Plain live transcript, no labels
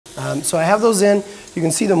So I have those in. You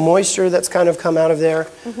can see the moisture that's kind of come out of there.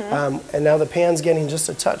 And now the pan's getting just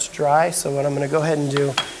a touch dry. So what I'm going to go ahead and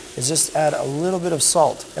do is just add a little bit of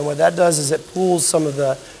salt. And what that does is it pulls some of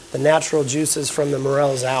the natural juices from the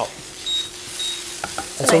morels out.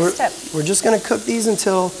 And so we're just going to cook these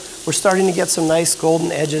until we're starting to get some nice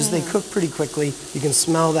golden edges. They cook pretty quickly. You can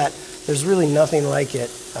smell that. There's really nothing like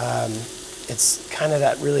it. It's kind of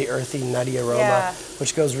that really earthy, nutty aroma,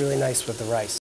 which goes really nice with the rice.